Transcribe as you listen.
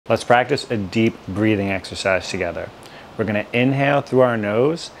Let's practice a deep breathing exercise together. We're going to inhale through our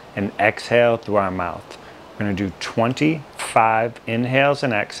nose and exhale through our mouth. We're going to do 25 inhales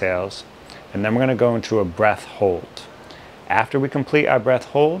and exhales, and then we're going to go into a breath hold. After we complete our breath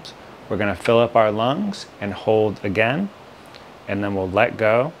hold, we're going to fill up our lungs and hold again, and then we'll let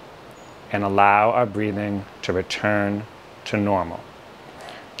go and allow our breathing to return to normal.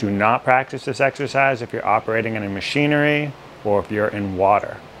 Do not practice this exercise if you're operating in a machinery or if you're in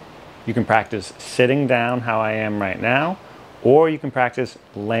water. You can practice sitting down how I am right now, or you can practice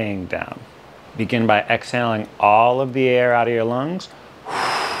laying down. Begin by exhaling all of the air out of your lungs.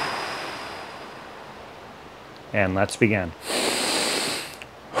 And let's begin.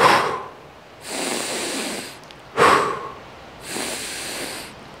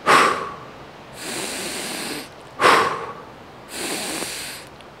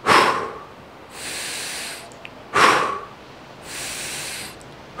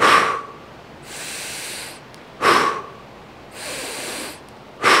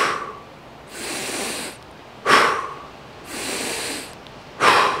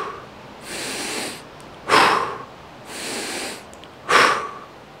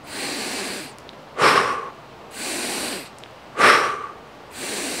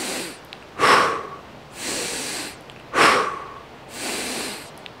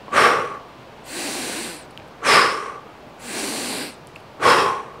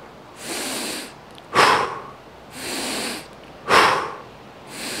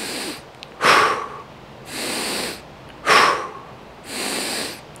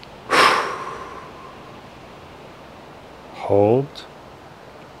 Hold.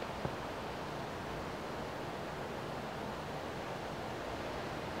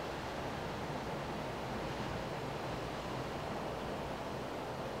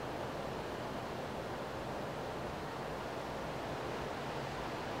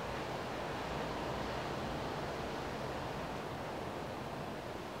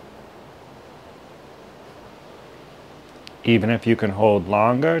 Even if you can hold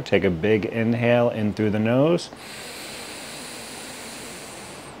longer, take a big inhale in through the nose.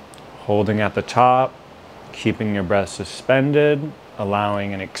 Holding at the top, keeping your breath suspended,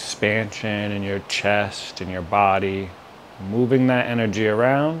 allowing an expansion in your chest and your body, moving that energy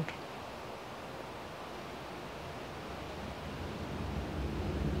around.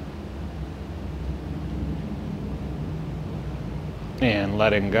 And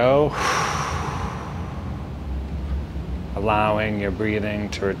letting go. Allowing your breathing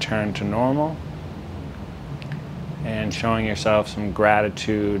to return to normal. And showing yourself some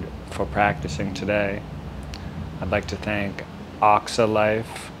gratitude for practicing today. I'd like to thank Oxa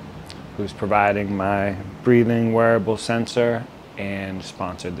Life, who's providing my breathing wearable sensor and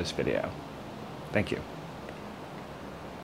sponsored this video. Thank you.